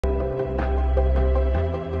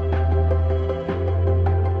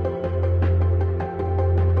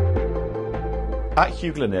At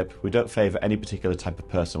Hugill Ip, we don't favour any particular type of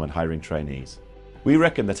person when hiring trainees. We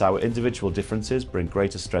reckon that our individual differences bring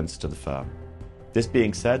greater strengths to the firm. This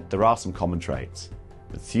being said, there are some common traits: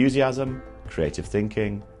 enthusiasm, creative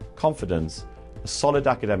thinking, confidence, a solid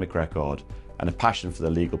academic record, and a passion for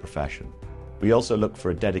the legal profession. We also look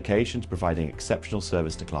for a dedication to providing exceptional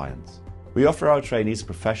service to clients. We offer our trainees a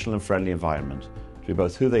professional and friendly environment to be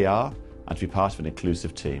both who they are and to be part of an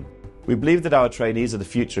inclusive team. We believe that our trainees are the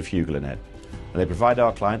future of Hugill Ip, and they provide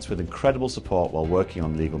our clients with incredible support while working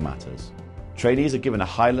on legal matters. Trainees are given a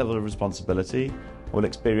high level of responsibility and will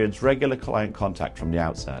experience regular client contact from the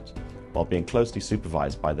outset, while being closely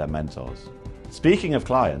supervised by their mentors. Speaking of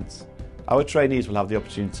clients, our trainees will have the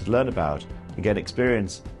opportunity to learn about and get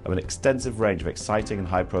experience of an extensive range of exciting and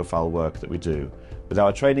high-profile work that we do with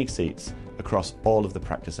our training seats across all of the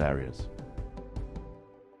practice areas.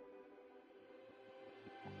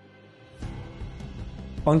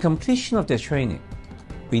 On completion of their training,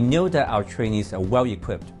 we know that our trainees are well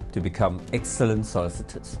equipped to become excellent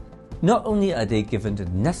solicitors. Not only are they given the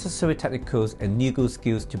necessary technical and legal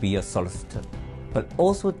skills to be a solicitor, but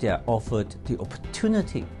also they are offered the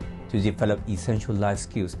opportunity to develop essential life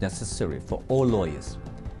skills necessary for all lawyers: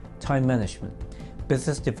 time management,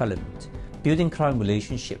 business development, building client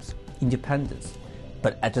relationships, independence,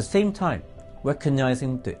 but at the same time,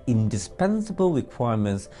 recognizing the indispensable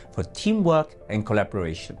requirements for teamwork and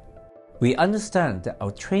collaboration. We understand that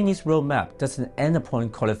our trainees' roadmap doesn't end upon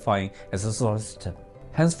qualifying as a solicitor.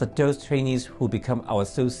 Hence, for those trainees who become our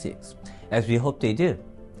associates, as we hope they do,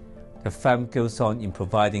 the firm goes on in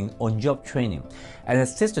providing on-job training and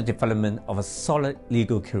assists the development of a solid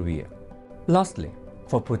legal career. Lastly,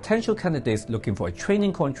 for potential candidates looking for a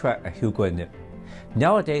training contract at Hugill Ip,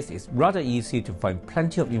 nowadays, it's rather easy to find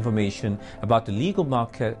plenty of information about the legal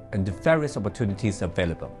market and the various opportunities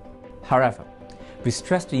available. However, we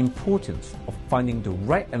stress the importance of finding the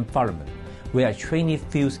right environment where a trainee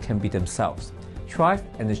feels can be themselves, thrive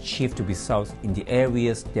and achieve the results in the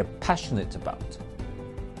areas they're passionate about.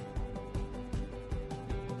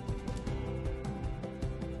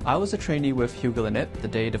 I was a trainee with Hugill Ip the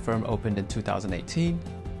day the firm opened in 2018.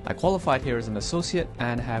 I qualified here as an associate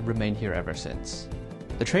and have remained here ever since.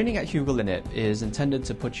 The training at Hugill Ip is intended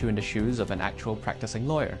to put you in the shoes of an actual practicing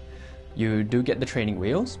lawyer. You do get the training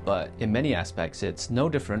wheels, but in many aspects it's no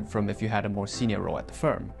different from if you had a more senior role at the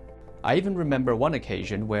firm. I even remember one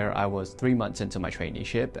occasion where I was 3 months into my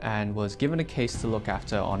traineeship and was given a case to look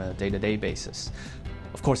after on a day-to-day basis,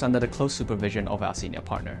 of course under the close supervision of our senior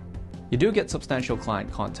partner. You do get substantial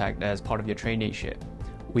client contact as part of your traineeship.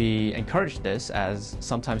 We encourage this as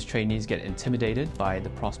sometimes trainees get intimidated by the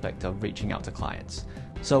prospect of reaching out to clients.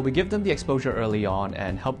 So we give them the exposure early on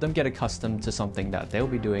and help them get accustomed to something that they'll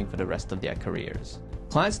be doing for the rest of their careers.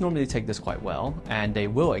 Clients normally take this quite well, and they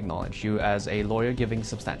will acknowledge you as a lawyer giving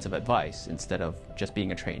substantive advice instead of just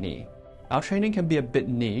being a trainee. Our training can be a bit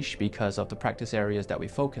niche because of the practice areas that we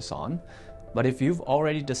focus on, but if you've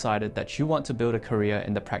already decided that you want to build a career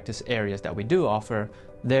in the practice areas that we do offer,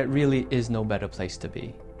 there really is no better place to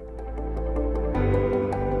be.